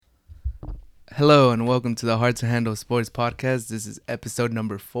Hello and welcome to the Hard to Handle Sports Podcast. This is episode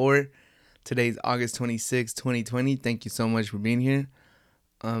number 4. Today's August 26, 2020. Thank you so much for being here.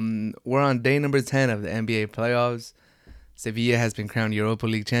 We're on day number 10 of the NBA playoffs. Sevilla has been crowned Europa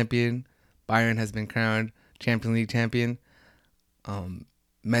League champion. Bayern has been crowned Champions League champion.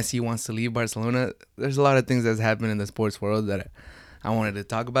 Messi wants to leave Barcelona. There's a lot of things that's happened in the sports world that I wanted to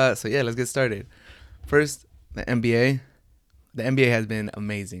talk about. So yeah, let's get started. First, the NBA. The NBA has been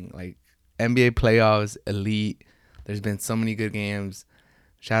amazing. NBA playoffs, elite. There's been so many good games.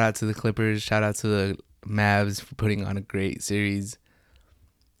 Shout out to the Clippers. Shout out to the Mavs for putting on a great series.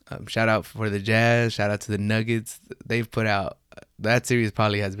 Shout out for the Jazz. Shout out to the Nuggets. They've put out, that series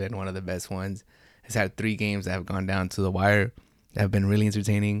probably has been one of the best ones. It's had 3 games that have gone down to the wire that have been really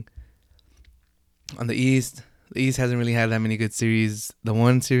entertaining. On the East hasn't really had that many good series. The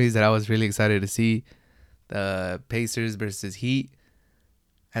one series that I was really excited to see, the Pacers versus Heat,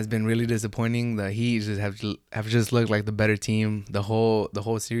 has been really disappointing. The Heat just have just looked like the better team the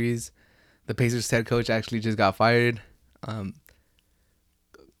whole series. The Pacers head coach actually just got fired. I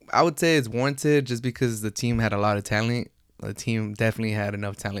would say it's warranted just because the team had a lot of talent. The team definitely had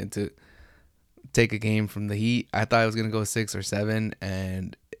enough talent to take a game from the Heat. I thought it was gonna go 6 or 7,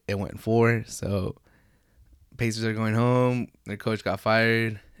 and it went 4. So Pacers are going home. Their coach got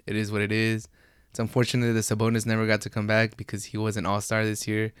fired. It is what it is. It's unfortunate that Sabonis never got to come back because he was an all-star this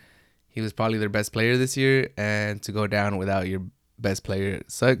year. He was probably their best player this year, and to go down without your best player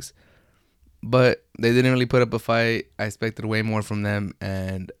sucks. But they didn't really put up a fight. I expected way more from them,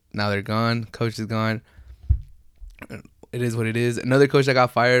 and now they're gone. Coach is gone. It is what it is. Another coach that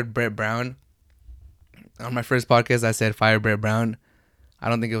got fired, Brett Brown. On my first podcast, I said fire Brett Brown. I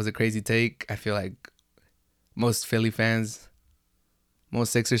don't think it was a crazy take. I feel like most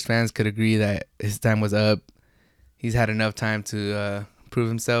Sixers fans could agree that his time was up. He's had enough time to prove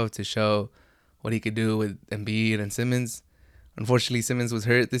himself, to show what he could do with Embiid and Simmons. Unfortunately, Simmons was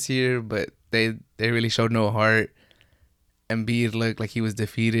hurt this year, but they really showed no heart. Embiid looked like he was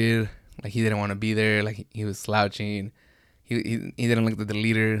defeated, like he didn't want to be there, like he was slouching. He didn't look like the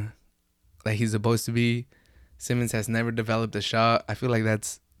leader that he's supposed to be. Simmons has never developed a shot. I feel like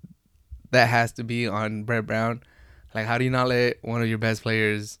that has to be on Brett Brown. Like, how do you not let one of your best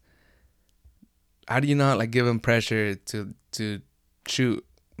players, how do you not give him pressure to shoot?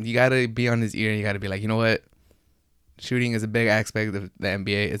 You got to be on his ear, and you got to be like, you know what? Shooting is a big aspect of the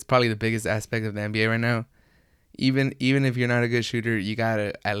NBA. It's probably the biggest aspect of the NBA right now. Even if you're not a good shooter, you got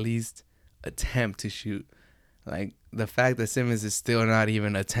to at least attempt to shoot. Like, the fact that Simmons is still not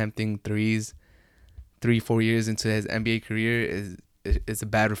even attempting threes 3-4 years into his NBA career is a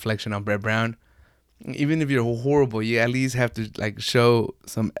bad reflection on Brett Brown. Even if you're horrible, you at least have to show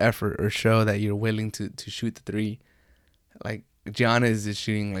some effort or show that you're willing to shoot the 3. Like, Giannis is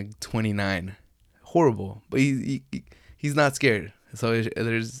shooting 29. Horrible. But he's not scared. So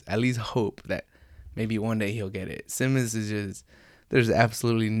there's at least hope that maybe one day he'll get it. Simmons is just, there's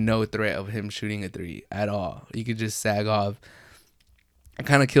absolutely no threat of him shooting a 3 at all. You could just sag off. It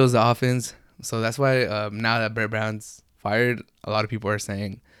kind of kills the offense. So that's why now that Brett Brown's fired, a lot of people are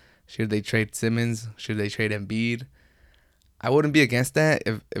saying, should they trade Simmons? Should they trade Embiid? I wouldn't be against that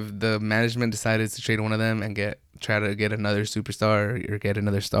if the management decided to trade one of them and try to get another superstar or get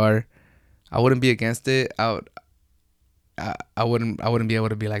another star. I wouldn't be against it. I wouldn't be able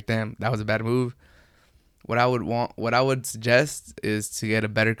to be like, damn, that was a bad move. What I would suggest is to get a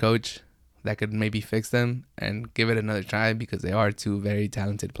better coach that could maybe fix them and give it another try, because they are 2 very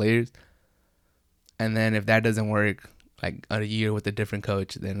talented players. And then if that doesn't work, a year with a different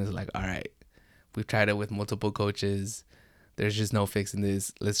coach, then it's all right, we've tried it with multiple coaches. There's just no fixing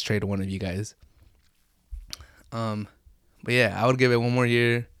this. Let's trade one of you guys. But yeah, I would give it one more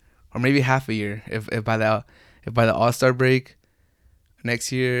year, or maybe half a year. If by the All-Star break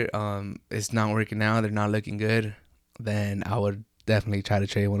next year, it's not working out, they're not looking good, then I would definitely try to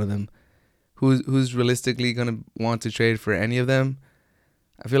trade one of them. Who's realistically gonna want to trade for any of them?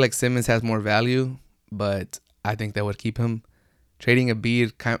 I feel like Simmons has more value, but I think that would keep him. Trading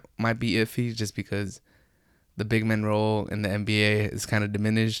Embiid might be iffy just because the big man role in the NBA is kind of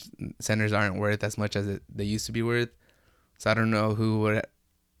diminished. Centers aren't worth as much as they used to be worth. So I don't know who would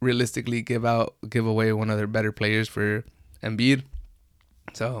realistically give away one of their better players for Embiid.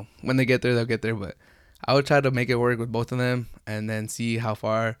 So when they get there, they'll get there. But I would try to make it work with both of them and then see how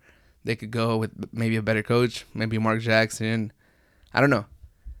far they could go with maybe a better coach, maybe Mark Jackson. I don't know.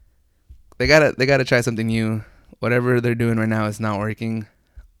 They gotta try something new. Whatever they're doing right now is not working.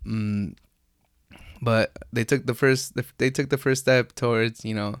 But they took the first step towards,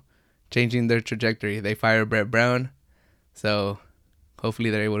 changing their trajectory. They fired Brett Brown, so hopefully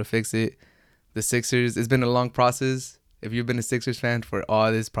they're able to fix it. the Sixers. It's been a long process. If you've been a Sixers fan for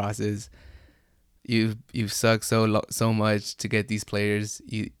all this process, you've sucked so much to get these players.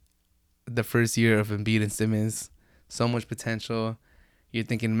 The first year of Embiid and Simmons, so much potential. You're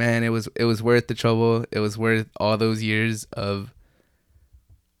thinking, man, it was worth the trouble. It was worth all those years of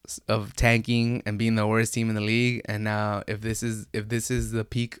tanking and being the worst team in the league. And now, if this is the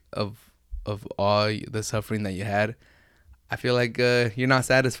peak of all the suffering that you had, I feel like you're not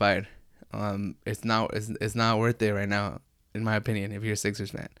satisfied. It's not worth it right now, in my opinion. If you're a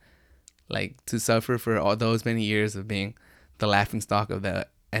Sixers fan, like, to suffer for all those many years of being the laughing stock of the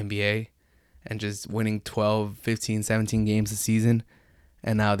NBA and just winning 12, 15, 17 games a season,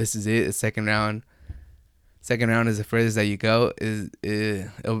 and now this is it. Second round is the furthest that you go.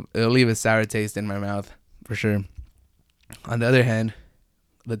 It'll leave a sour taste in my mouth for sure. On the other hand,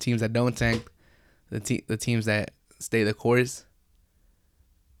 the teams that don't tank, the teams that stay the course,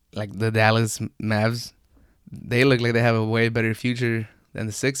 like the Dallas Mavs, they look like they have a way better future than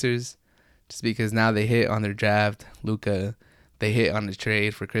the Sixers, just because now they hit on their draft, Luka. They hit on the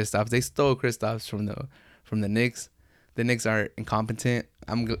trade for Kristaps. They stole Kristaps from the Knicks. The Knicks are incompetent.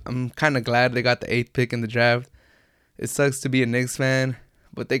 I'm kind of glad they got the 8th pick in the draft. It sucks to be a Knicks fan,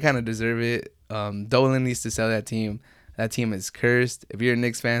 but they kind of deserve it. Dolan needs to sell that team. That team is cursed. If you're a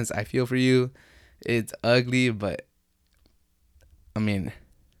Knicks fans, I feel for you. It's ugly, but I mean,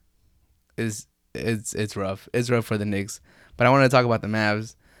 it's rough. It's rough for the Knicks. But I want to talk about the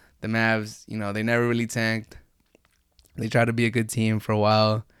Mavs. The Mavs, they never really tanked. They tried to be a good team for a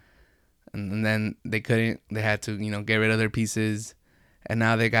while, and then they couldn't. They had to, get rid of their pieces, and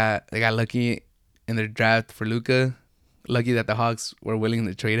now they got lucky in their draft for Luka. Lucky that the Hawks were willing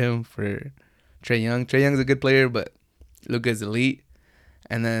to trade him for Trae Young. Trae Young's a good player, but Luka's elite.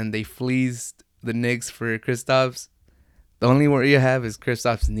 And then they fleeced the Knicks for Kristaps. The only worry I have is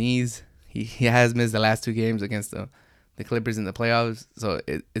Kristaps' knees. He has missed the last 2 games against the Clippers in the playoffs, so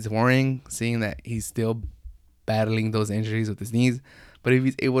it's worrying seeing that he's still battling those injuries with his knees. But if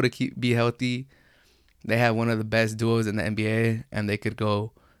he's able to be healthy, they have one of the best duos in the NBA, and they could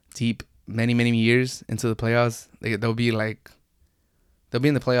go deep many, many years into the playoffs. They'll be in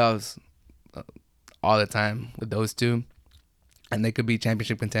the playoffs all the time with those two, and they could be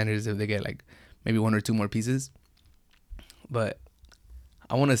championship contenders if they get like maybe 1 or 2 more pieces. But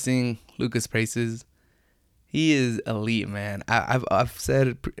I want to sing Luka's praises. He is elite, man. I've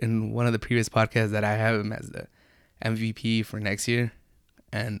said in one of the previous podcasts that I have him as the MVP for next year,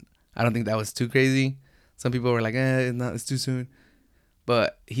 and I don't think that was too crazy. Some people were like, it's too soon.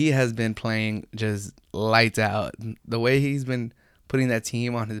 But he has been playing just lights out. The way he's been putting that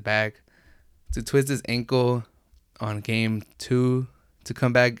team on his back, to twist his ankle on game 2, to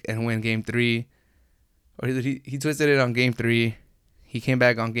come back and win game 3. Or he twisted it on game 3. He came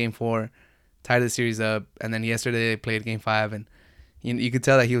back on game 4, tied the series up, and then yesterday they played game 5, and you could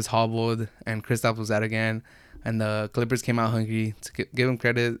tell that he was hobbled, and Kristaps was out again, and the Clippers came out hungry. To give him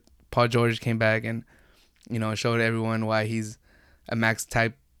credit, Paul George came back and showed everyone why he's a max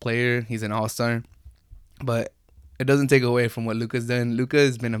type player. He's an all-star, but it doesn't take away from what Luka's done. Luka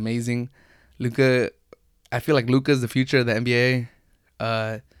has been amazing. I feel like Luka's the future of the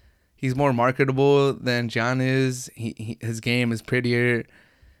NBA. He's more marketable than Gian is. His game is prettier.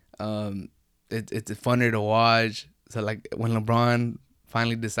 It's funner to watch. So like when LeBron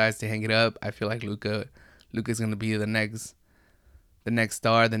finally decides to hang it up, I feel like Luka's gonna be the next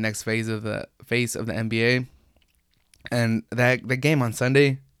star, the next face of the NBA. And that game on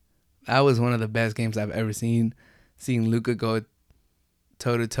Sunday, that was one of the best games I've ever seen. Seeing Luka go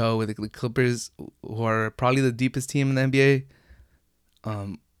toe to toe with the Clippers, who are probably the deepest team in the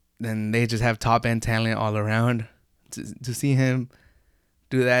NBA. Then they just have top end talent all around. To see him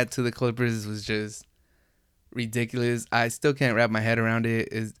do that to the Clippers was just ridiculous. I still can't wrap my head around it.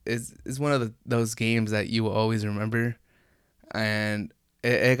 It's one of those games that you will always remember, and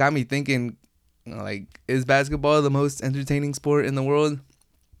it got me thinking, like, is basketball the most entertaining sport in the world?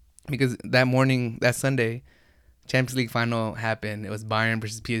 Because that Sunday, Champions League final happened. It was Bayern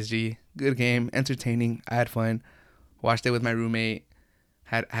versus PSG. Good game, entertaining. I had fun. Watched it with my roommate.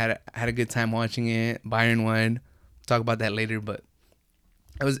 Had a good time watching it. Bayern won. Talk about that later, but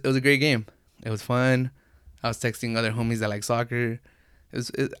it was a great game. It was fun. I was texting other homies that like soccer.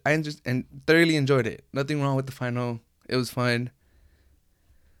 I just thoroughly enjoyed it. Nothing wrong with the final. It was fun.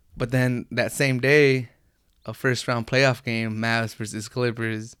 But then that same day, a first round playoff game, Mavs versus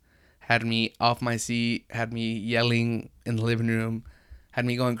Clippers, had me off my seat, had me yelling in the living room, had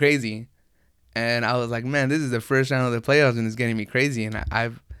me going crazy. And I was like, man, this is the first round of the playoffs and it's getting me crazy. And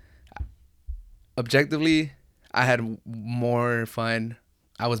I've objectively, I had more fun.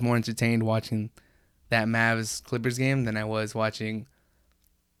 I was more entertained watching that Mavs Clippers game than I was watching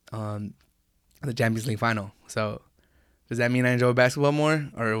the Champions League final. So does that mean I enjoy basketball more,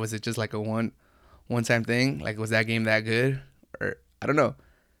 or was it just like a one time thing? Like, was that game that good, or I don't know.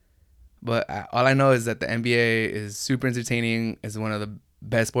 But all I know is that the NBA is super entertaining. It's one of the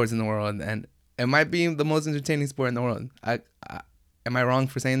best sports in the world, and it might be the most entertaining sport in the world. Am I wrong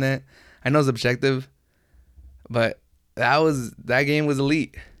for saying that? I know it's objective, but that game was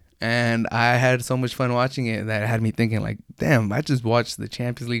elite, and I had so much fun watching it that it had me thinking like, damn, I just watched the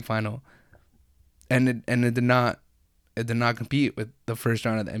Champions League final, and it did not compete with the first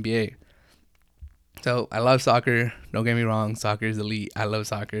round of the NBA. So I love soccer. Don't get me wrong, soccer is elite. I love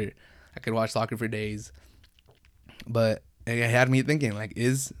soccer. I could watch soccer for days. But it had me thinking, like,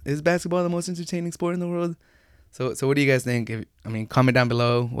 is basketball the most entertaining sport in the world? So what do you guys think? Comment down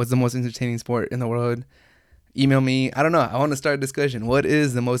below. What's the most entertaining sport in the world? Email me. I don't know. I want to start a discussion. What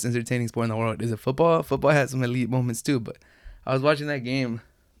is the most entertaining sport in the world? Is it football? Football has some elite moments too. But I was watching that game,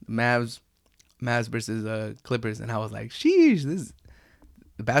 Mavs versus Clippers, and I was like, sheesh,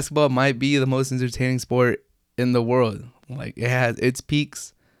 basketball might be the most entertaining sport in the world. Like, it has its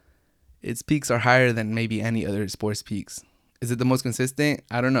peaks. Its peaks are higher than maybe any other sports peaks. Is it the most consistent?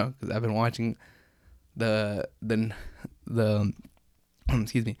 I don't know, because I've been watching the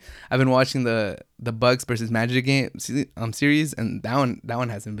excuse me. I've been watching the Bucks versus Magic game series, and that one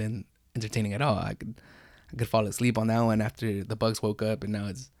hasn't been entertaining at all. I could fall asleep on that one after the Bucks woke up, and now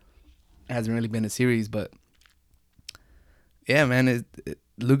it hasn't really been a series. But yeah, man,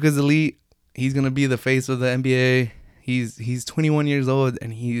 Luka's elite. He's gonna be the face of the NBA. He's 21 years old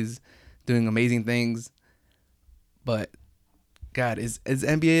and he's doing amazing things. But God, is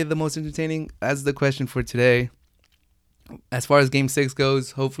NBA the most entertaining? That's the question for today. As far as Game 6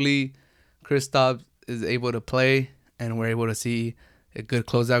 goes, hopefully Kristaps is able to play and we're able to see a good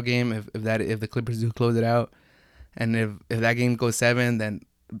closeout game if the Clippers do close it out. And if that game goes 7, then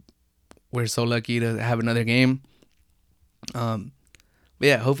we're so lucky to have another game. But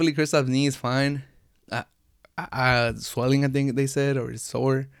yeah, hopefully Kristaps' knee is fine. Swelling, I think they said, or it's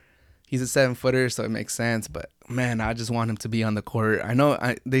sore. He's a 7-footer, so it makes sense. But man, I just want him to be on the court. I know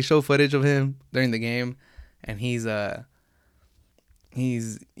they show footage of him during the game, and he's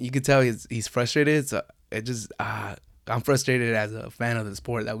you could tell he's frustrated. So it just I'm frustrated as a fan of the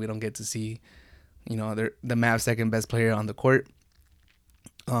sport that we don't get to see, the Mavs' second best player on the court.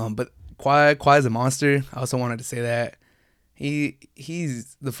 But Kawhi is a monster. I also wanted to say that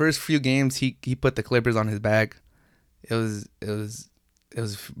he's the first few games he put the Clippers on his back. It was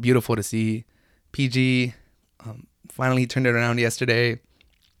beautiful to see. PG finally turned it around yesterday.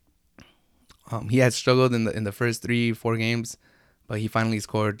 He had struggled in the first 3-4 games, but he finally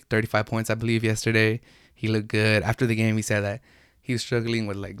scored 35 points, I believe, yesterday. He looked good. After the game, he said that he was struggling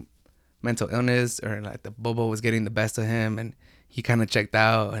with like mental illness, or like the bubble was getting the best of him, and he kind of checked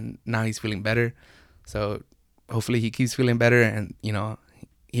out, and now he's feeling better. So hopefully he keeps feeling better, and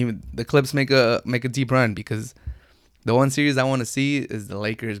even the Clips make a deep run, because the one series I want to see is the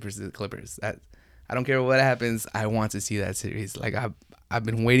Lakers versus the Clippers. I don't care what happens. I want to see that series. Like, I've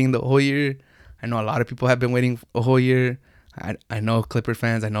been waiting the whole year. I know a lot of people have been waiting a whole year. I know Clipper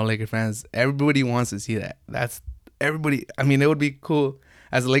fans. I know Laker fans. Everybody wants to see that. That's everybody. I mean, it would be cool.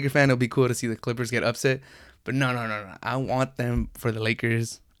 As a Laker fan, it would be cool to see the Clippers get upset. But no. I want them for the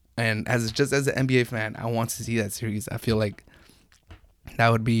Lakers. And as an NBA fan, I want to see that series. I feel like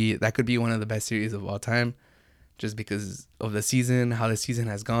that could be one of the best series of all time, just because of the season, how the season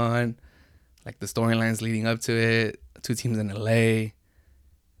has gone, like the storylines leading up to it, 2 teams in LA.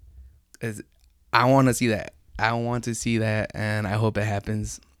 I want to see that. And I hope it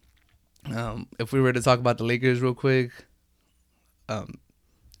happens. If we were to talk about the Lakers real quick,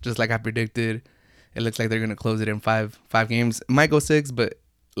 just like I predicted, it looks like they're gonna close it in five games. It might go 6, but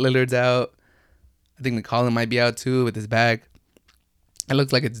Lillard's out. I think McCollum might be out too with his back. It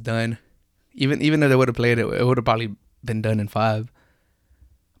looks like it's done. Even if they would have played it, it would have probably been done in 5.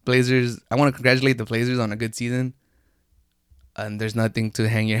 Blazers, I want to congratulate the Blazers on a good season. And there's nothing to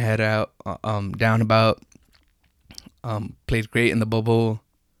hang your head down about. Played great in the bubble.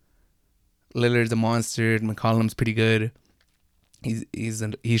 Lillard's a monster. McCollum's pretty good.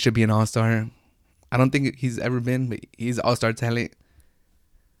 He should be an all-star. I don't think he's ever been, but he's all-star talent.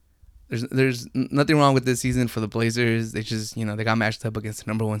 There's nothing wrong with this season for the Blazers. They just, they got matched up against the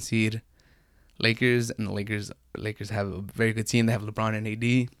number 1 seed Lakers, and the Lakers have a very good team. They have LeBron and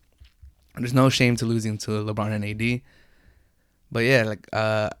AD. There's no shame to losing to LeBron and AD. But yeah,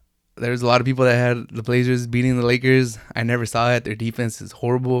 there's a lot of people that had the Blazers beating the Lakers. I never saw it. Their defense is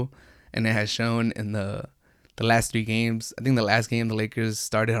horrible, and it has shown in the the last 3 games. I think the last game the Lakers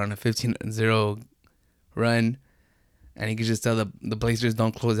started on a 15-0 run, and you can just tell the Blazers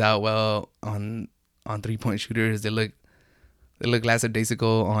don't close out well on 3-point shooters. They look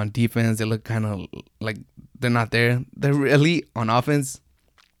lackadaisical on defense. They look kind of like they're not there. They're elite on offense,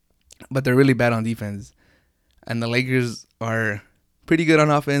 but they're really bad on defense. And the Lakers are pretty good on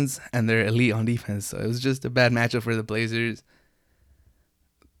offense, and they're elite on defense. So it was just a bad matchup for the Blazers.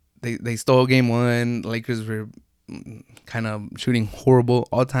 They stole game 1. The Lakers were kind of shooting horrible,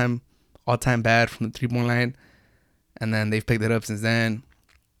 all time bad from the 3-point line. And then they've picked it up since then.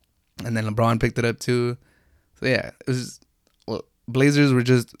 And then LeBron picked it up too. So yeah, it was Blazers were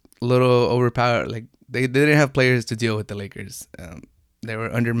just a little overpowered. Like they didn't have players to deal with the Lakers. They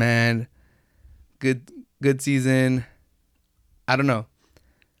were undermanned. Good season. I don't know.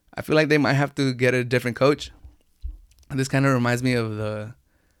 I feel like they might have to get a different coach. This kind of reminds me of the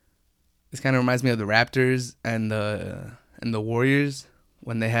Raptors and the Warriors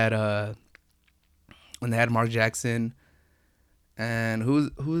when they had Mark Jackson, and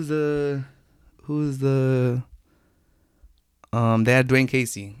they had Dwayne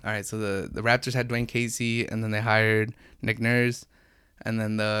Casey. All right, so the Raptors had Dwayne Casey, and then they hired Nick Nurse, and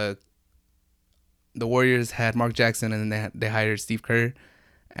then the Warriors had Mark Jackson, and then they hired Steve Kerr,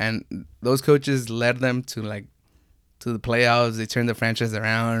 and those coaches led them to the playoffs. They turned the franchise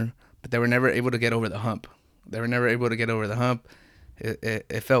around, but they were never able to get over the hump.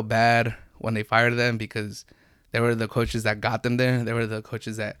 It felt bad when they fired them because they were the coaches that got them there. They were the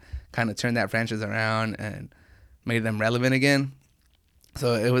coaches that kind of turned that franchise around and made them relevant again.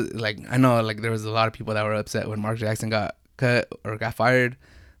 So it was like, I know like there was a lot of people that were upset when Mark Jackson got cut or got fired.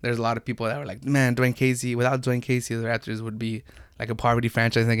 There's a lot of people that were like, man, without Dwayne Casey, the Raptors would be like a poverty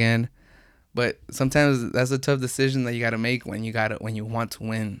franchise again. But sometimes that's a tough decision that you got to make when you want to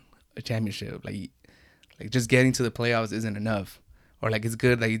win a championship. Like just getting to the playoffs isn't enough. Or like it's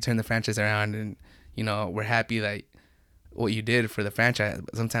good that you turn the franchise around and, you know, we're happy that what you did for the franchise.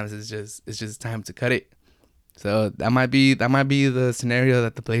 But sometimes it's just time to cut it. So that might be the scenario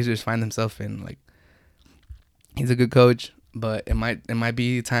that the Blazers find themselves in. Like, he's a good coach, but it might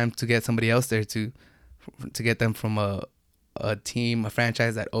be time to get somebody else there to get them from a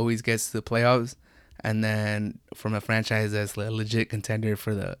franchise that always gets to the playoffs, and then from a franchise that's a legit contender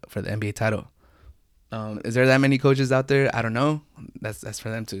for the NBA title. Is there that many coaches out there? I don't know. That's for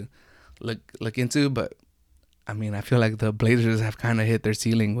them to look into. But I mean, I feel like the Blazers have kind of hit their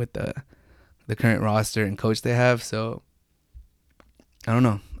ceiling with the current roster and coach they have. So I don't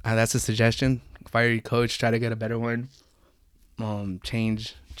know. That's a suggestion. Fire your coach. Try to get a better one.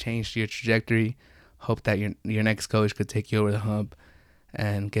 Change your trajectory. Hope that your next coach could take you over the hump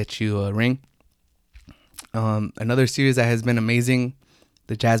and get you a ring. Another series that has been amazing,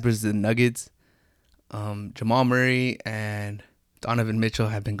 the Jazz versus the Nuggets. Jamal Murray and Donovan Mitchell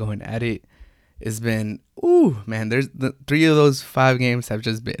have been going at it. It's been, there's the 3 of those 5 games have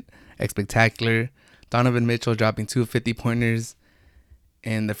just been spectacular. Donovan Mitchell dropping 2 50-pointers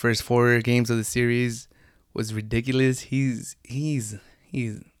in the first 4 games of the series was ridiculous. He's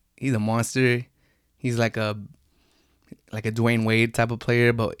a monster. He's like a Dwayne Wade type of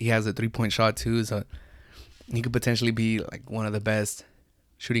player, but he has a 3-point shot too. So he could potentially be like one of the best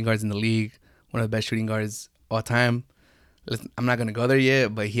shooting guards in the league, one of the best shooting guards all time. I'm not gonna go there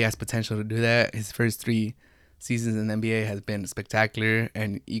yet, but he has potential to do that. His first 3 seasons in the NBA has been spectacular,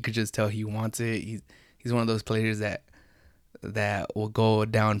 and you could just tell he wants it. He's one of those players that will go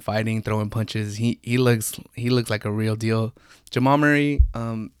down fighting, throwing punches. He looks like a real deal. Jamal Murray,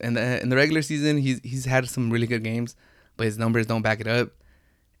 in the regular season, he's had some really good games, but his numbers don't back it up.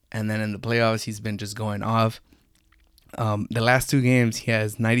 And then in the playoffs, he's been just going off. The last 2 games, he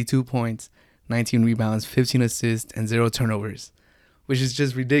has 92 points, 19 rebounds, 15 assists, and 0 turnovers, which is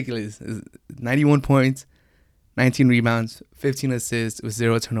just ridiculous. 91 points, 19 rebounds, 15 assists with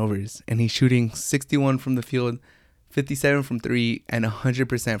 0 turnovers, and he's shooting 61 from the field, 57 from 3, and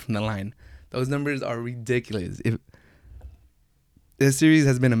 100% from the line. Those numbers are ridiculous. This series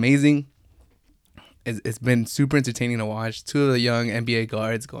has been amazing. It's been super entertaining to watch. 2 of the young NBA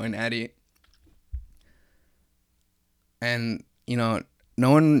guards going at it. And, you know,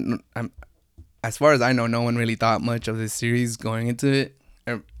 as far as I know, no one really thought much of this series going into it.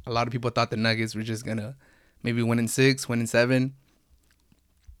 A lot of people thought the Nuggets were just going to maybe win in 6, win in 7.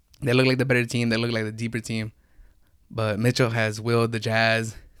 They look like the better team. They look like the deeper team. But Mitchell has willed the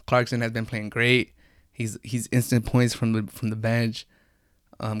Jazz. Clarkson has been playing great. He's instant points from the bench.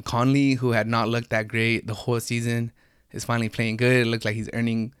 Conley, who had not looked that great the whole season, is finally playing good. It looks like he's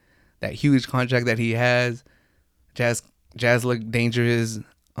earning that huge contract that he has. Jazz look dangerous.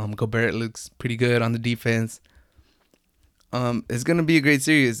 Gobert looks pretty good on the defense. It's gonna be a great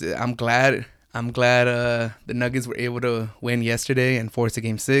series. I'm glad. The Nuggets were able to win yesterday and force a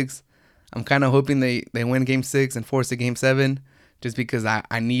game 6. I'm kind of hoping they win game 6 and force a game 7, just because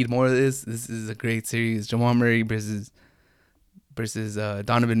I need more of this. This is a great series. Jamal Murray versus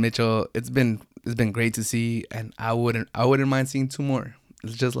Donovan Mitchell. It's been great to see, and I wouldn't mind seeing 2 more.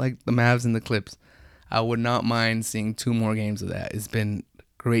 It's just like the Mavs and the Clips. I would not mind seeing 2 more games of that. It's been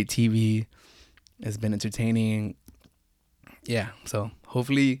great TV. It's been entertaining. Yeah, so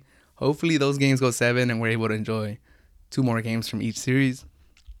hopefully those games go 7 and we're able to enjoy 2 more games from each series.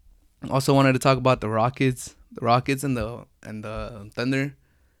 Also wanted to talk about the Rockets and the Thunder.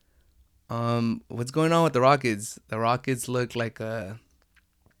 What's going on with the Rockets? The Rockets look like they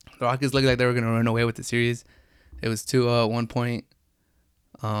were gonna run away with the series. It was 2 1 point.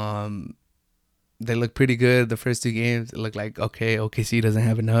 They look pretty good the first 2 games. It looked like, okay, OKC doesn't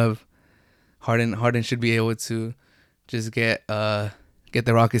have enough. Harden should be able to just get the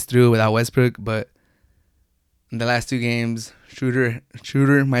Rockets through without Westbrook, but in the last 2 games, Shooter,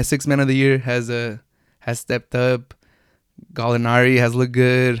 my 6th man of the year, has stepped up. Gallinari has looked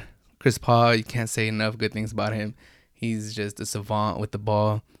good. Chris Paul, you can't say enough good things about him. He's just a savant with the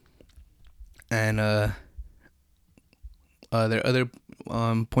ball. And their other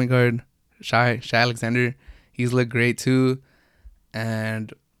point guard, Shai Alexander, he's looked great too.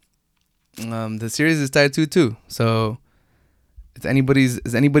 And the series is tied 2-2. So it's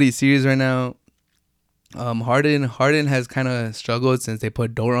anybody's series right now. Harden has kind of struggled since they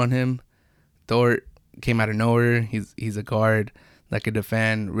put Dort on him. Dort came out of nowhere. He's a guard that could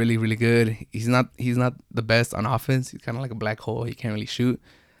defend really, really good. He's not the best on offense. He's kind of like a black hole. He can't really shoot.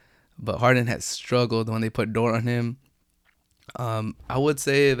 But Harden has struggled when they put Dort on him. I would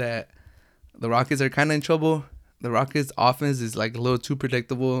say that the Rockets are kind of in trouble. The Rockets' offense is like a little too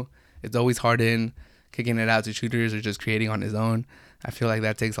predictable. It's always Harden kicking it out to shooters or just creating on his own. I feel like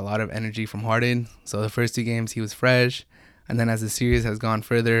that takes a lot of energy from Harden. So the first 2 games, he was fresh. And then as the series has gone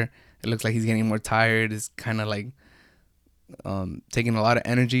further, it looks like he's getting more tired. It's kind of like taking a lot of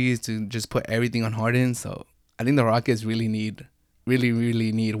energy to just put everything on Harden. So I think the Rockets really need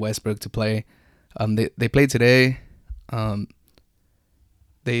Westbrook to play. They played today.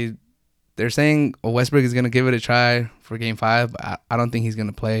 They're saying Westbrook is going to give it a try for game 5. But I don't think he's going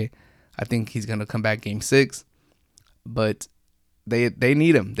to play. I think he's going to come back game 6. But they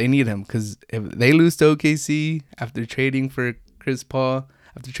need him. They need him because if they lose to OKC after trading Chris Paul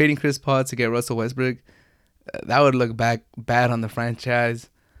to get Russell Westbrook, that would look bad on the franchise.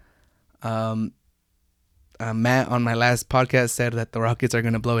 Matt on my last podcast said that the Rockets are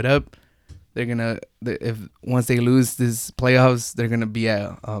going to blow it up. Once they lose this playoffs, they're gonna be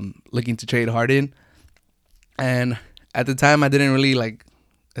looking to trade Harden. And at the time, it didn't really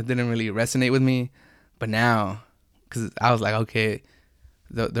resonate with me, but now, because I was like, okay,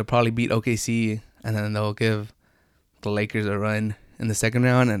 they'll probably beat OKC, and then they'll give the Lakers a run in the second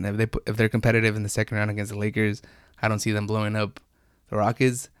round. And if they're competitive in the second round against the Lakers, I don't see them blowing up the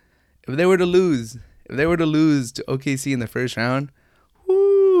Rockets. If they were to lose to OKC in the first round,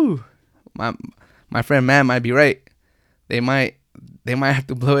 whoo. My friend Matt might be right. They might have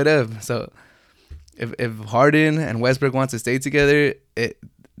to blow it up. So if Harden and Westbrook wants to stay together,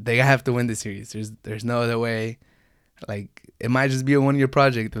 they have to win the series. There's no other way. Like, it might just be a 1-year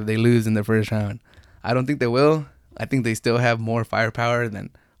project if they lose in the first round. I don't think they will. I think they still have more firepower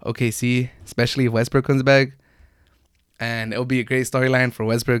than OKC, especially if Westbrook comes back. And it'll be a great storyline for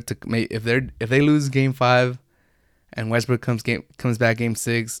Westbrook to make if they lose game 5. And Westbrook comes back game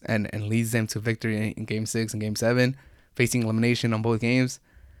 6 and leads them to victory in game 6 and game 7, facing elimination on both games.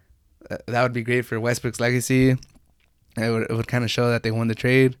 That would be great for Westbrook's legacy. It would kind of show that they won the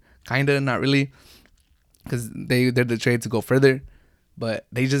trade. Kinda, not really, because they did the trade to go further. But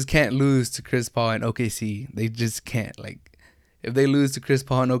they just can't lose to Chris Paul and OKC. They just can't. Like, if they lose to Chris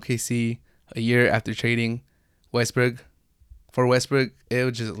Paul and OKC a year after trading Westbrook, it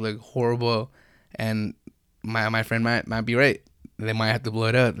would just look horrible. And my friend might be right. They might have to blow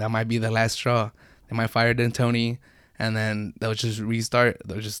it up. That might be the last straw. They might fire D'Antoni, and then they'll just restart.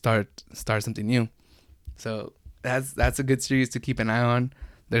 They'll just start something new. So that's a good series to keep an eye on.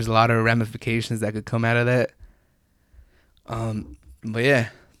 There's a lot of ramifications that could come out of that. But yeah,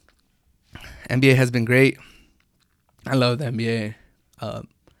 NBA has been great. I love the NBA.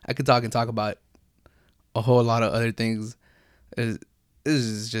 I could talk about a whole lot of other things. This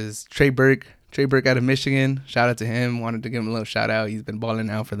is just Trey Burke out of Michigan. Shout out to him. Wanted to give him a little shout out. He's been balling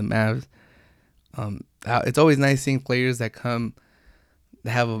out for the Mavs. It's always nice seeing players that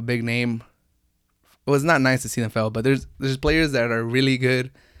have a big name. well, it's not nice to see them fail, but there's players that are really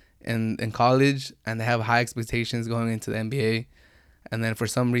good in college and they have high expectations going into the NBA, and then for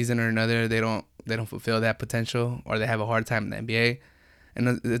some reason or another they don't fulfill that potential, or they have a hard time in the NBA.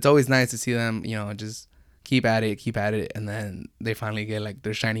 And it's always nice to see them, just keep at it, and then they finally get like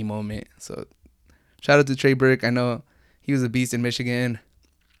their shiny moment. So shout out to Trey Burke. I know he was a beast in Michigan,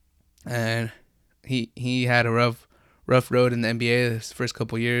 and he had a rough road in the NBA his first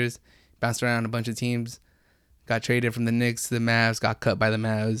couple years. Bounced around a bunch of teams, got traded from the Knicks to the Mavs, got cut by the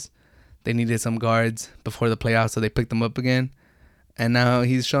Mavs. They needed some guards before the playoffs, so they picked him up again, and now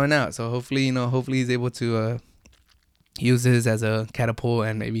he's showing out. So hopefully he's able to use this as a catapult,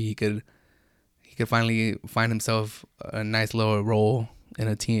 and maybe he could finally find himself a nice little role in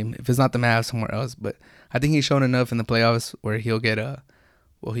a team. If it's not the Mavs, somewhere else. But I think he's shown enough in the playoffs where he'll get a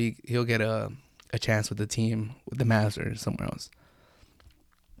chance with the team, with the Mavs or somewhere else.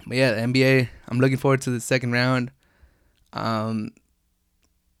 But yeah, the NBA, I'm looking forward to the second round.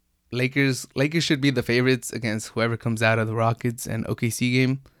 Lakers should be the favorites against whoever comes out of the Rockets and OKC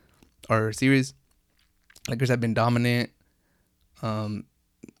game or series. Lakers have been dominant.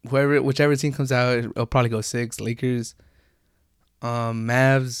 Whichever team comes out, it'll probably go 6. Lakers.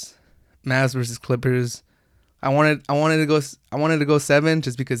 Mavs versus Clippers. I wanted to go 7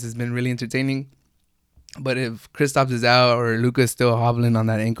 just because it's been really entertaining. But if Kristaps is out or Luka's still hobbling on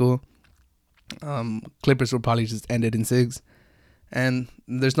that ankle, Clippers will probably just end it in 6. And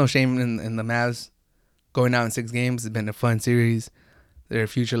there's no shame in the Mavs going out in 6 games. It's been a fun series. Their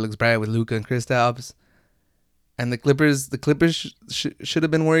future looks bright with Luka and Kristaps. And the Clippers should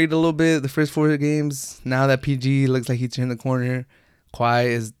have been worried a little bit the first 4 games. Now that PG looks like he turned the corner,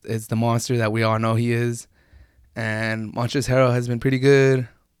 Kawhi is the monster that we all know he is. And Montrezl Harrell has been pretty good.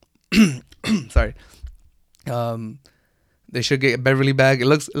 Sorry. They should get Beverly back. It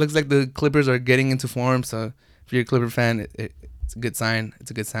looks like the Clippers are getting into form. So if you're a Clipper fan, it's a good sign.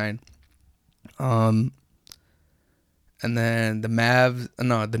 And then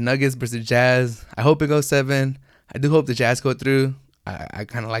the Nuggets versus Jazz. I hope it goes 7. I do hope the Jazz go through. I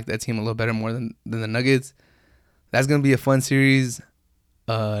kind of like that team a little better more than the Nuggets. That's gonna be a fun series.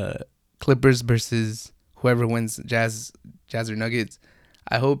 Clippers versus whoever wins, Jazz or Nuggets.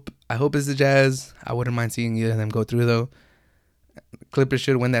 I hope it's the Jazz. I wouldn't mind seeing either of them go through though. Clippers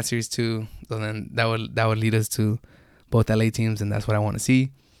should win that series too. So then that would lead us to both LA teams, and that's what I want to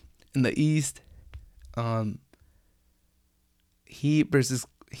see. In the East, Heat versus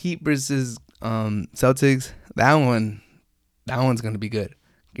Celtics. That one's gonna be good.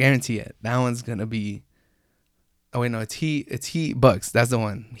 Guarantee it. That one's gonna be. Oh wait, no, it's Heat Bucks. That's the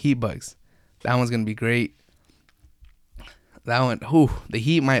one. Heat Bucks. That one's gonna be great. That one, the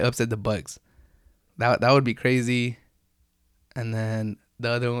Heat might upset the Bucks. That would be crazy. And then the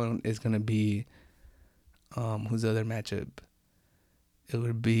other one is gonna be, who's the other matchup? It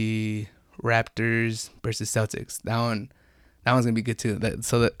would be Raptors versus Celtics. That one's gonna be good too.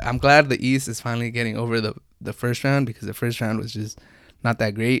 I'm glad the East is finally getting over the first round, because the first round was just not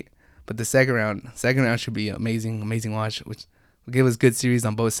that great. But the second round should be amazing watch, which will give us good series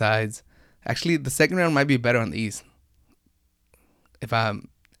on both sides. Actually, the second round might be better on the East. If I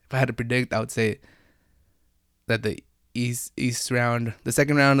had to predict, I would say that the East round, the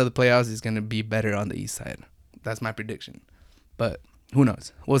second round of the playoffs, is gonna be better on the East side. That's my prediction. But who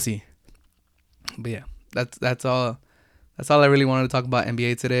knows? We'll see. But yeah, that's all. That's all I really wanted to talk about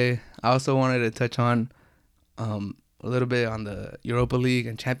NBA today. I also wanted to touch on a little bit on the Europa League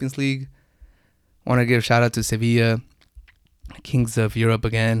and Champions League. I want to give a shout out to Sevilla, Kings of Europe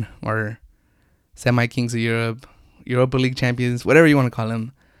again, or semi-Kings of Europe, Europa League champions, whatever you want to call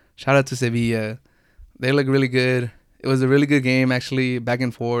them. Shout out to Sevilla. They look really good. It was a really good game, actually, back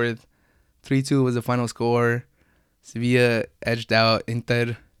and forth. 3-2 was the final score. Sevilla edged out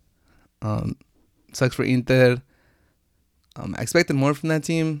Inter. Sucks for Inter. I expected more from that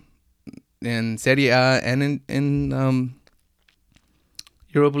team in Serie A and in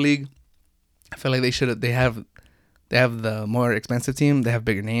Europa League. I feel like they have the more expensive team. They have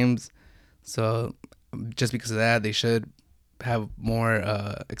bigger names, so just because of that, they should have more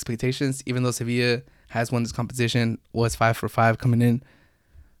expectations. Even though Sevilla has won this competition, was 5 for 5 coming in,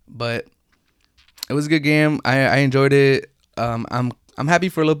 but it was a good game. I enjoyed it. I'm happy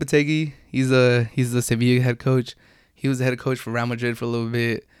for Lopetegui. He's the Sevilla head coach. He was the head coach for Real Madrid for a little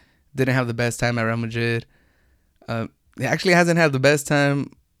bit. Didn't have the best time at Real Madrid. He actually hasn't had the best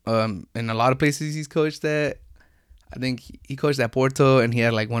time in a lot of places he's coached at. I think he coached at Porto, and he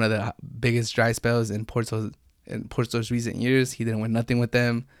had like one of the biggest dry spells in Porto's recent years. He didn't win nothing with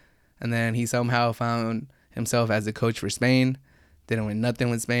them. And then he somehow found himself as a coach for Spain. Didn't win nothing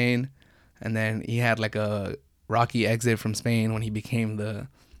with Spain. and then he had like a rocky exit from Spain when he became the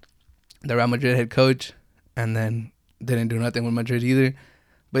Real Madrid head coach, and then didn't do nothing with Madrid either.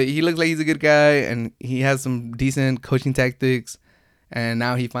 But he looks like he's a good guy, and he has some decent coaching tactics. And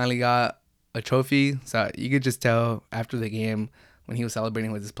now he finally got a trophy. So you could just tell after the game when he was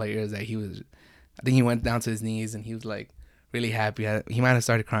celebrating with his players that he was, I think he went down to his knees and he was like really happy. He might have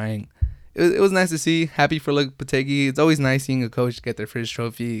started crying. It was nice to see. Happy for Lopetegui. It's always nice seeing a coach get their first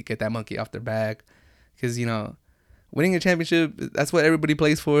trophy, get that monkey off their back. Because, winning a championship, that's what everybody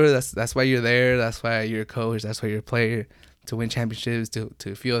plays for. That's why you're there. That's why you're a coach. That's why you're a player, to win championships,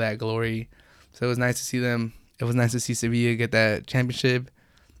 to feel that glory. So it was nice to see them. It was nice to see Sevilla get that championship.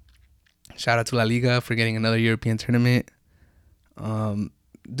 Shout out to La Liga for getting another European tournament.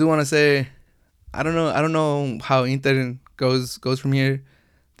 Do want to say, I don't know how Inter goes from here.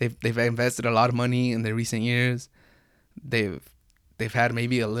 They've invested a lot of money in their recent years. They've had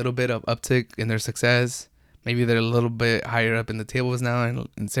maybe a little bit of uptick in their success. Maybe they're a little bit higher up in the tables now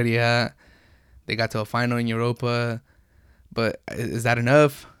in Serie A. They got to a final in Europa. But is that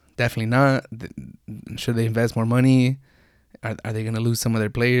enough? Definitely not. Should they invest more money? Are they going to lose some of their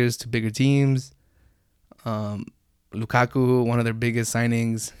players to bigger teams? Lukaku, one of their biggest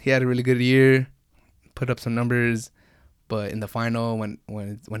signings, he had a really good year, put up some numbers, but in the final, when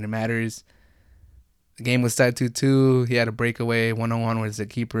it matters, the game was tied 2-2. He had a breakaway 1-on-1 with the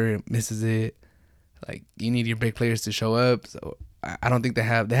keeper, misses it. Like, you need your big players to show up. So I don't think they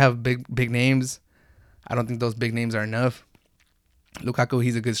have big names. I don't think those big names are enough. Lukaku,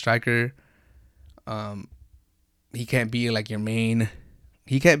 he's a good striker. He can't be like your main.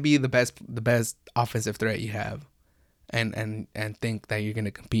 He can't be the best offensive threat you have, and think that you're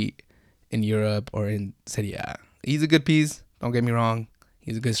gonna compete in Europe or in Serie A. He's a good piece. Don't get me wrong.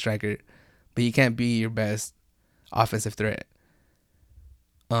 He's a good striker, but he can't be your best offensive threat.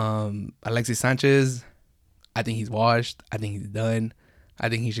 Alexis Sanchez, I think he's washed. I think he's done. I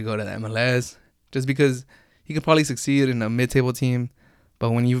think he should go to the MLS just because he could probably succeed in a mid-table team.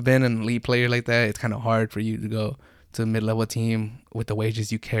 But when you've been an elite player like that, it's kind of hard for you to go to a mid-level team with the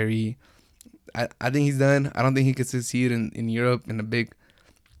wages you carry. I think he's done. I don't think he could succeed in Europe in a big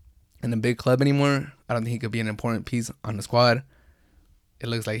club anymore. I don't think he could be an important piece on the squad. It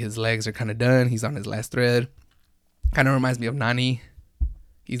looks like his legs are kind of done. He's on his last thread. Kind of reminds me of Nani.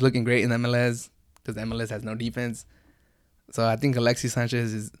 He's looking great in MLS because MLS has no defense. So I think Alexis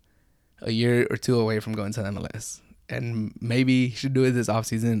Sanchez is a year or two away from going to the MLS. And maybe he should do it this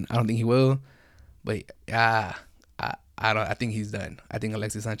offseason. I don't think he will. But yeah, I think he's done. I think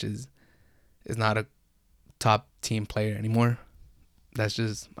Alexis Sanchez is not a top team player anymore. That's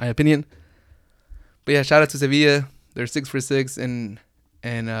just my opinion. But yeah, shout out to Sevilla. They're 6-6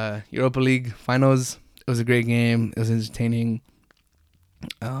 in Europa League Finals. It was a great game. It was entertaining.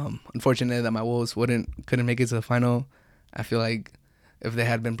 Unfortunate that my Wolves couldn't make it to the final. I feel like if they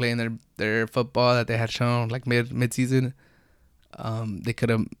had been playing their football that they had shown like mid-season, they could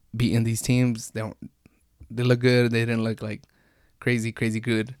have beaten these teams. They look good. They didn't look like crazy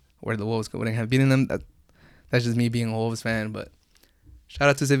good where the Wolves wouldn't have beaten them. That's just me being a Wolves fan. But shout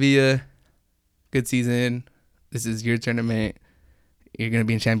out to Sevilla. Good season. This is your tournament. You're going to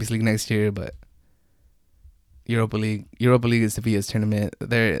be in Champions League next year, but Europa League is Sevilla's tournament.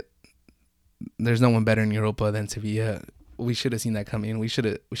 There's no one better in Europa than Sevilla. We should have seen that coming. We should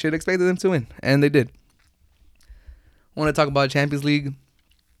have expected them to win, and they did. I want to talk about Champions League.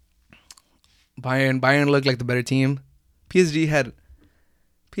 Bayern looked like the better team. PSG had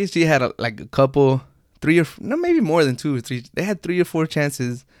a couple, maybe more than 2 or 3. They had 3 or 4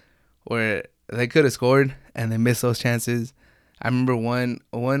 chances where they could have scored, and they missed those chances. I remember one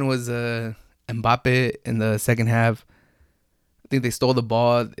was Mbappe in the second half. I think they stole the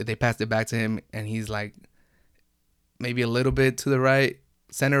ball. They passed it back to him, and he's like maybe a little bit to the right,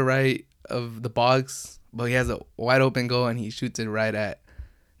 center right of the box, but he has a wide open goal, and he shoots it right at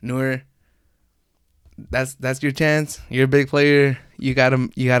Neuer. That's your chance. You're a big player. You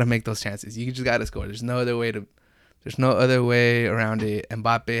gotta make those chances. You just gotta score. There's no other way around it.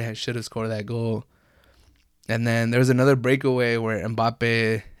 Mbappe should have scored that goal. And then there was another breakaway where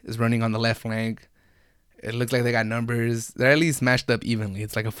Mbappe is running on the left flank. It looks like they got numbers. They're at least matched up evenly.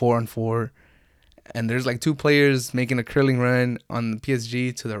 It's like a 4-on-4. And there's like 2 players making a curling run on the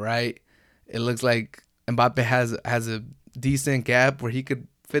PSG to the right. It looks like Mbappe has a decent gap where he could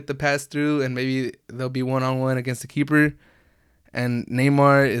fit the pass through, and maybe they'll be 1-on-1 against the keeper. And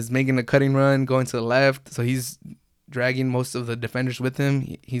Neymar is making a cutting run going to the left, so he's dragging most of the defenders with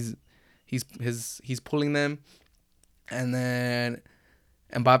him. He's pulling them, and then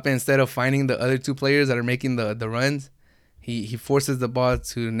Mbappe, instead of finding the other 2 players that are making the runs, he forces the ball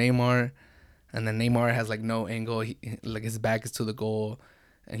to Neymar, and then Neymar has like no angle. Like his back is to the goal,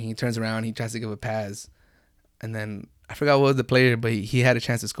 and he turns around. He tries to give a pass, and then I forgot what was the player, but he had a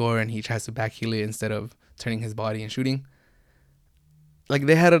chance to score, and he tries to backheel it instead of turning his body and shooting. Like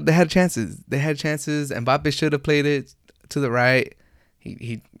they had chances. They had chances. Mbappe should have played it to the right.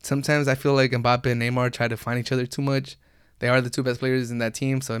 He sometimes I feel like Mbappe and Neymar try to find each other too much. They are the two best players in that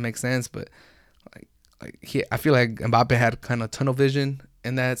team, so it makes sense. But I feel like Mbappe had kind of tunnel vision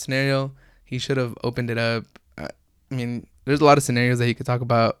in that scenario. He should have opened it up. I mean, there's a lot of scenarios that you could talk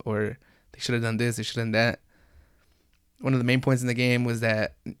about, or they should have done this, they should have done that. One of the main points in the game was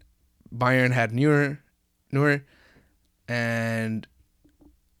that Bayern had Neuer, and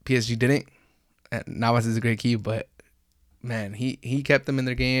PSG didn't. And Navas is a great key, but man, he kept them in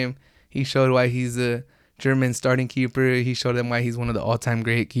their game. He showed why he's a German starting keeper. He showed them why he's one of the all-time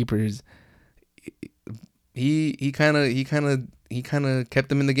great keepers. He kind of kept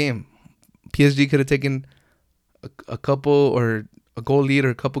them in the game. PSG could have taken a couple or a goal lead or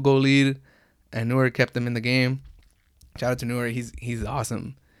a couple goal lead, and Neuer kept them in the game. Shout out to Neuer. He's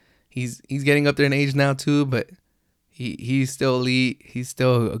awesome. He's getting up there in age now too, but he's still elite. He's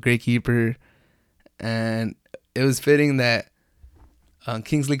still a great keeper, and it was fitting that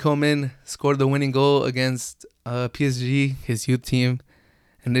Kingsley Coman scored the winning goal against PSG, his youth team,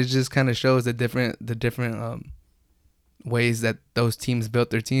 and it just kind of shows the different ways that those teams built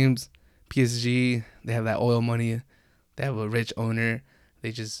their teams. PSG, they have that oil money. They have a rich owner.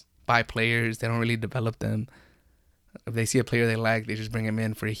 They just buy players. They don't really develop them. If they see a player they like, they just bring him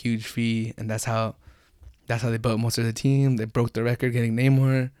in for a huge fee, and that's how they built most of the team. They broke the record getting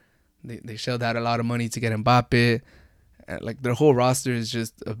Neymar. They shelled out a lot of money to get Mbappe. Like their whole roster is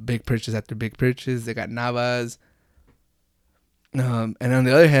just a big purchase after big purchase. They got Navas. And on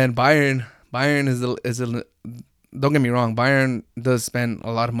the other hand, Bayern is a don't get me wrong, Bayern does spend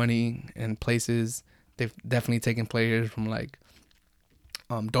a lot of money in places. They've definitely taken players from like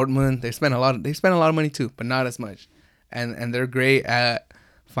Dortmund. They spend a lot of money too, but not as much. And they're great at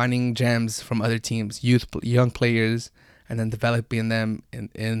finding gems from other teams, young players, and then developing them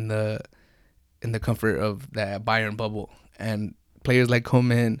in the comfort of that Bayern bubble. And players like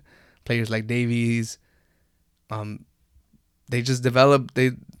Koeman, players like Davies, they just develop.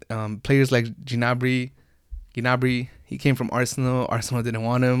 Players like Gnabry, he came from Arsenal. Arsenal didn't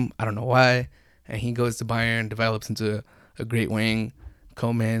want him. I don't know why. And he goes to Bayern, develops into a great wing.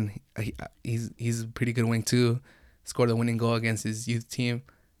 Koeman, he's a pretty good wing too. Scored the winning goal against his youth team.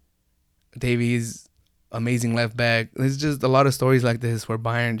 Davies, amazing left back. There's just a lot of stories like this where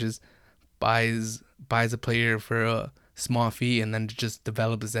Bayern just buys a player for a small fee and then just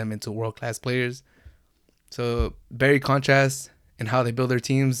develops them into world-class players. So very contrast in how they build their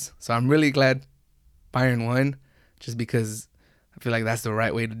teams. So I'm really glad Bayern won, just because I feel like that's the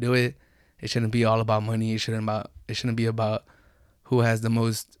right way to do it. It shouldn't be all about money. It shouldn't be about who has the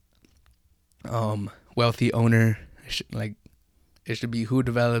most wealthy owner. It should be who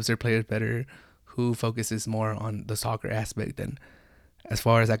develops their players better, who focuses more on the soccer aspect. And as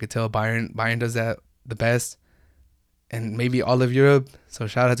far as I could tell, Bayern does that the best, and maybe all of Europe. So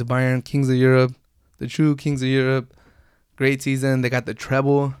shout out to Bayern, Kings of Europe, the true Kings of Europe. Great season. They got the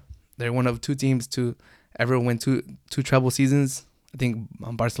treble. They're one of two teams to ever win two treble seasons. I think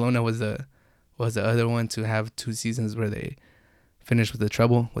Barcelona was the other one to have 2 seasons where they finished with the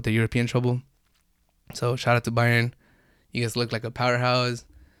treble, with the European treble. So shout out to Bayern. You guys look like a powerhouse.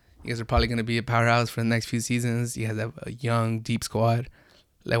 You guys are probably going to be a powerhouse for the next few seasons. You guys have a young, deep squad.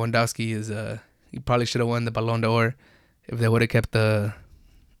 Lewandowski he probably should have won the Ballon d'Or if they would have kept the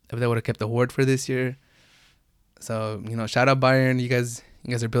award for this year. So, shout out Bayern. You guys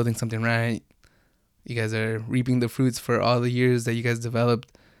are building something right. You guys are reaping the fruits for all the years that you guys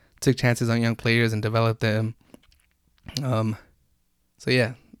developed, took chances on young players and developed them. So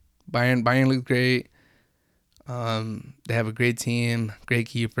yeah, Bayern looks great. They have a great team, great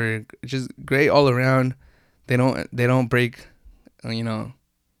keeper, just great all around. They don't break,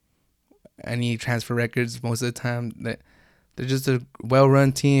 any transfer records most of the time. They're just a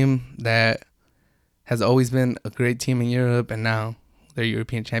well-run team that has always been a great team in Europe, and now they're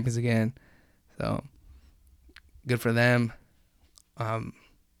European champions again. So good for them.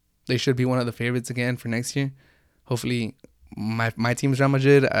 They should be one of the favorites again for next year. Hopefully, my team is Real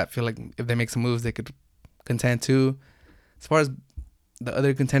Madrid. I feel like if they make some moves, they could contend too. As far as the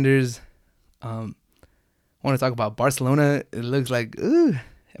other contenders, I want to talk about Barcelona. It looks like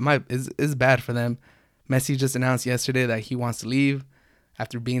it's bad for them. Messi just announced yesterday that he wants to leave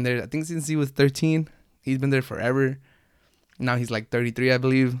after being there, I think, since he was 13. He's been there forever. Now he's like 33, I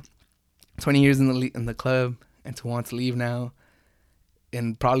believe. 20 years in the club, and to want to leave now,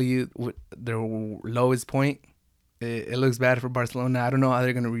 in probably their lowest point. It looks bad for Barcelona. I don't know how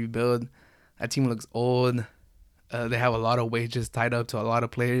they're going to rebuild. That team looks old. They have a lot of wages tied up to a lot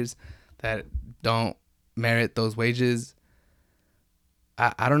of players that don't merit those wages.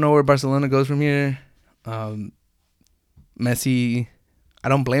 I don't know where Barcelona goes from here. Messi, I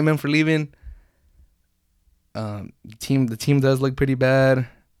don't blame him for leaving. The team does look pretty bad.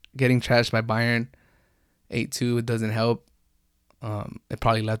 Getting trashed by Bayern 8-2 doesn't help. It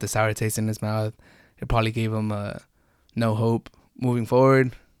probably left a sour taste in his mouth. It probably gave him no hope moving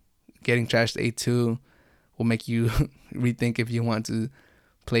forward. Getting trashed 8-2 will make you rethink if you want to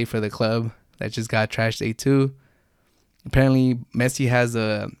play for the club that just got trashed 8-2. Apparently, Messi has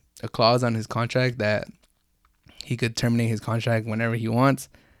a clause on his contract that he could terminate his contract whenever he wants.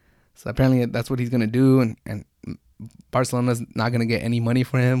 So apparently that's what he's going to do. And Barcelona's not going to get any money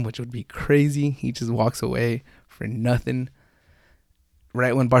for him, which would be crazy. He just walks away for nothing.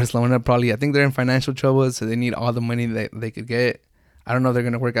 Right when Barcelona I think they're in financial trouble, so they need all the money that they could get. I don't know if they're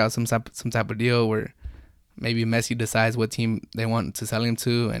going to work out some type of deal where maybe Messi decides what team they want to sell him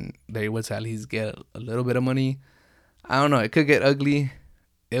to, and they would at least get a little bit of money. I don't know. It could get ugly.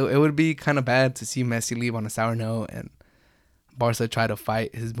 It would be kind of bad to see Messi leave on a sour note and Barca try to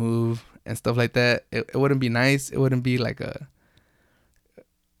fight his move and stuff like that. It wouldn't be nice. It wouldn't be like a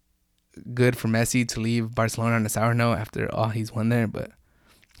good for Messi to leave Barcelona on a sour note after all he's won there, but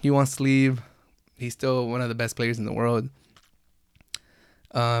he wants to leave. He's still one of the best players in the world.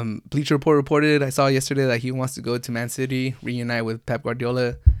 Bleacher Report reported, I saw yesterday, that he wants to go to Man City, reunite with Pep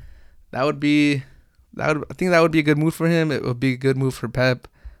Guardiola. I think that would be a good move for him. It would be a good move for Pep.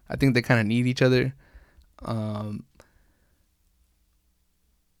 I think they kind of need each other.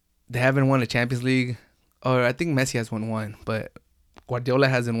 They haven't won a Champions League, or I think Messi has won one, but Guardiola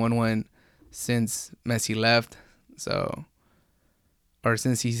hasn't won one since Messi left. Or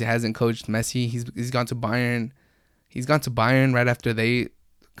since he hasn't coached Messi. He's gone to Bayern. He's gone to Bayern right after they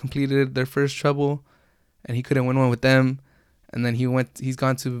completed their first treble, and he couldn't win one with them. And then he's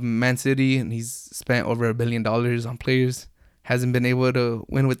gone to Man City, and he's spent over $1 billion on players. Hasn't been able to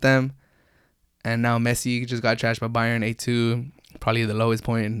win with them. And now Messi just got trashed by Bayern 8-2, probably the lowest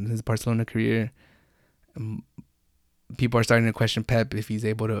point in his Barcelona career. People are starting to question Pep if he's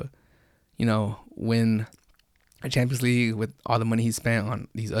able to, win a Champions League with all the money he spent on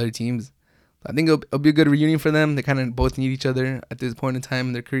these other teams. I think it'll be a good reunion for them. They kind of both need each other at this point in time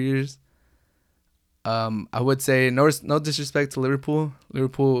in their careers. I would say no disrespect to Liverpool.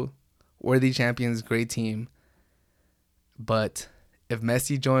 Liverpool, worthy champions, great team. But if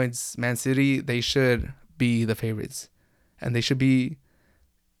Messi joins Man City, they should be the favorites. And they should be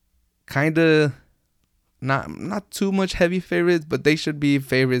kind of not too much heavy favorites, but they should be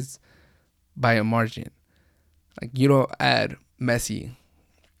favorites by a margin. Like, you don't add Messi,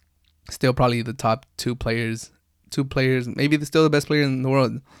 still probably the top two players, maybe still the best player in the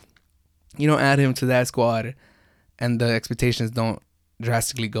world. You don't add him to that squad and the expectations don't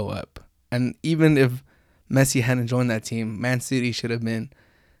drastically go up. And even if Messi hadn't joined that team, Man City should have been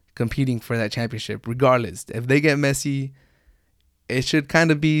competing for that championship regardless. If they get Messi, it should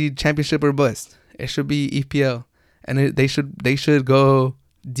kind of be championship or bust. It should be EPL, and they should go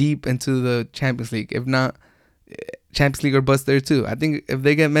deep into the Champions League. If not, Champions League or bust there too. I think if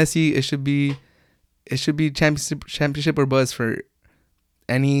they get Messi, it should be championship or bust for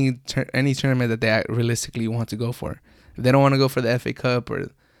any tournament that they realistically want to go for. If they don't want to go for the FA Cup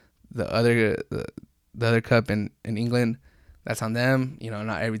or the other cup in England, that's on them.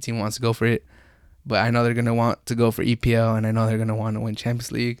 Not every team wants to go for it, but I know they're gonna want to go for EPL, and I know they're gonna want to win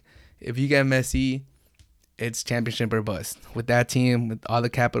Champions League. If you get Messi, it's championship or bust. With that team, with all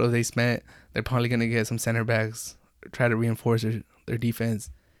the capital they spent, they're probably gonna get some center backs, try to reinforce their defense.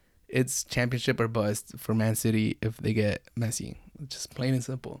 It's championship or bust for Man City if they get Messi. Just plain and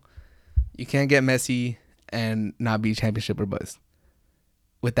simple. You can't get Messi and not be championship or bust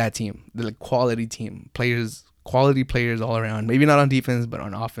with that team. The quality team, quality players all around. Maybe not on defense, but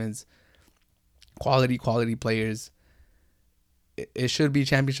on offense. Quality players. It should be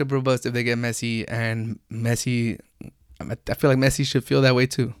championship or bust if they get Messi. And Messi, I feel like Messi should feel that way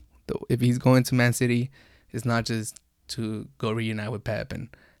too. If he's going to Man City, it's not just to go reunite with Pep and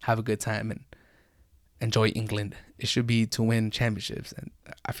have a good time and enjoy England. It should be to win championships. And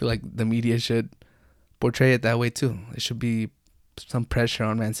I feel like the media should portray it that way too. It should be some pressure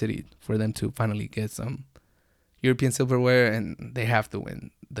on Man City for them to finally get some European silverware, and they have to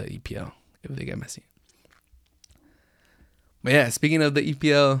win the EPL if they get Messi. But yeah, speaking of the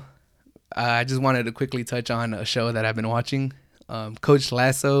EPL, I just wanted to quickly touch on a show that I've been watching. Coach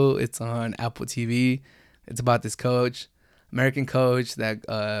Lasso. It's on Apple TV. It's about this coach. American coach that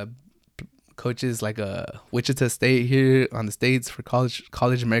coaches like Wichita State here on the States for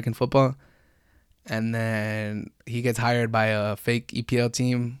college American football. And then he gets hired by a fake EPL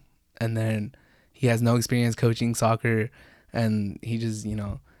team, and then he has no experience coaching soccer, and he just,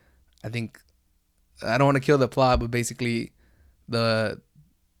 I think, I don't want to kill the plot, but basically the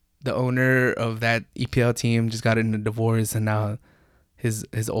owner of that EPL team just got in a divorce, and now his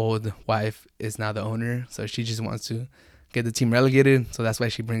old wife is now the owner, so she just wants to get the team relegated, so that's why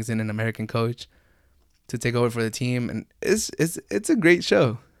she brings in an American coach to take over for the team, and it's a great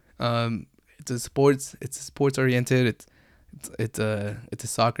show. It's a sports oriented. It's a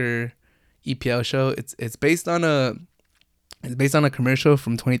soccer EPL show. It's based on a commercial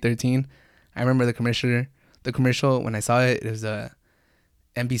from 2013. I remember the commercial when I saw it. It was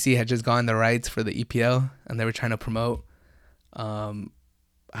NBC had just gotten the rights for the EPL, and they were trying to promote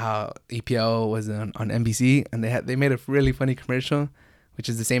how EPL was on NBC, and they made a really funny commercial, which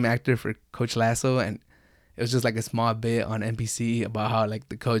is the same actor for Coach Lasso, and it was just like a small bit on NBC about how like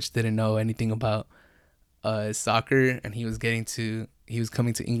the coach didn't know anything about soccer, and he was coming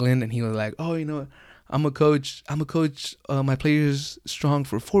to England, and he was like, oh, I'm a coach. My players strong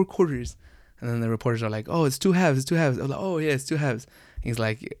for 4 quarters, and then the reporters are like, oh, it's 2 halves. I was like, oh yeah, it's 2 halves. And he's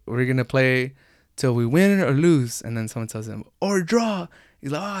like, we're gonna play till we win or lose, and then someone tells him or draw.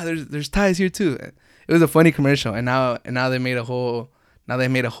 He's like, oh, there's ties here too. It was a funny commercial, and now they made a whole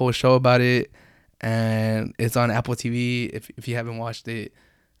show about it, and it's on Apple TV. If you haven't watched it,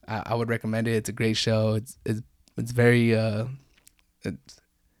 I would recommend it. It's a great show. It's very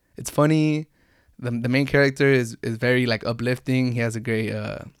it's funny. The main character is very like uplifting. He has a great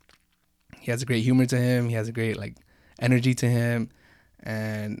humor to him. He has a great like energy to him,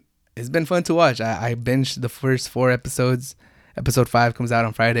 and it's been fun to watch. I binged the first 4 episodes. Episode 5 comes out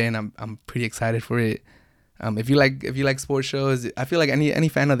on Friday, and I'm pretty excited for it. If you like sports shows, I feel like any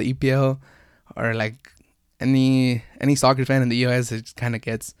fan of the EPL or like any soccer fan in the US, it just kind of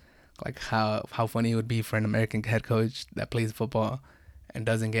gets like how funny it would be for an American head coach that plays football and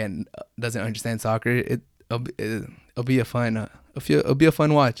doesn't understand soccer. It'll be a fun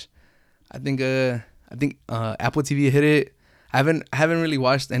watch. I think Apple TV hit it. I haven't really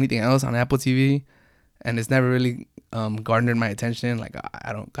watched anything else on Apple TV, and it's never really garnered my attention. Like,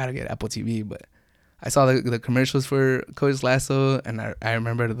 I don't gotta get Apple TV, but I saw the commercials for Coach Lasso, and I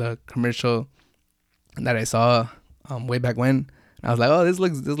remember the commercial that I saw way back when. And I was like, oh, this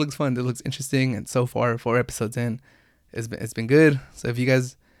looks fun. This looks interesting. And so far, 4 episodes in, it's been good. So if you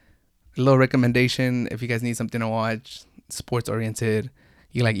guys, a little recommendation, if you guys need something to watch, sports oriented,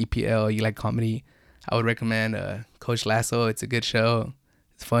 you like EPL, you like comedy, I would recommend Coach Lasso. It's a good show.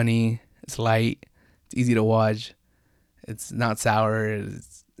 It's funny. It's light. It's easy to watch. It's not sour.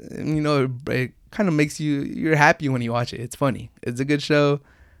 It kind of makes you're happy when you watch it. It's funny. It's a good show.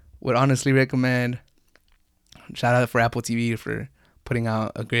 Would honestly recommend. Shout out for Apple TV for putting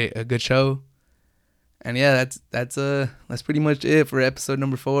out a good show. And yeah, that's pretty much it for episode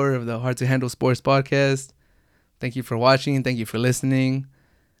number 4 of the Hard to Handle Sports podcast. Thank you for watching. Thank you for listening.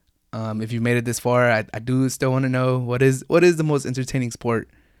 If you've made it this far, I do still want to know what is the most entertaining sport.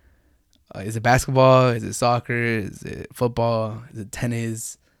 Is it basketball? Is it soccer? Is it football? Is it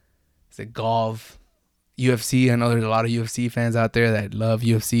tennis? Is it golf? UFC? I know there's a lot of UFC fans out there that love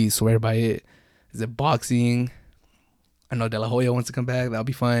UFC, swear by it. Is it boxing? I know De La Hoya wants to come back. That'll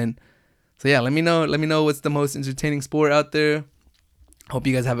be fun. So yeah, let me know what's the most entertaining sport out there. Hope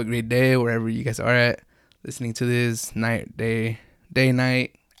you guys have a great day wherever you guys are at listening to this. Night, day,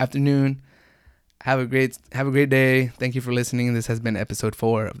 night, afternoon. Have a great day. Thank you for listening. This has been episode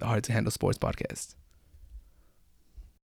 4 of the Hard to Handle Sports podcast.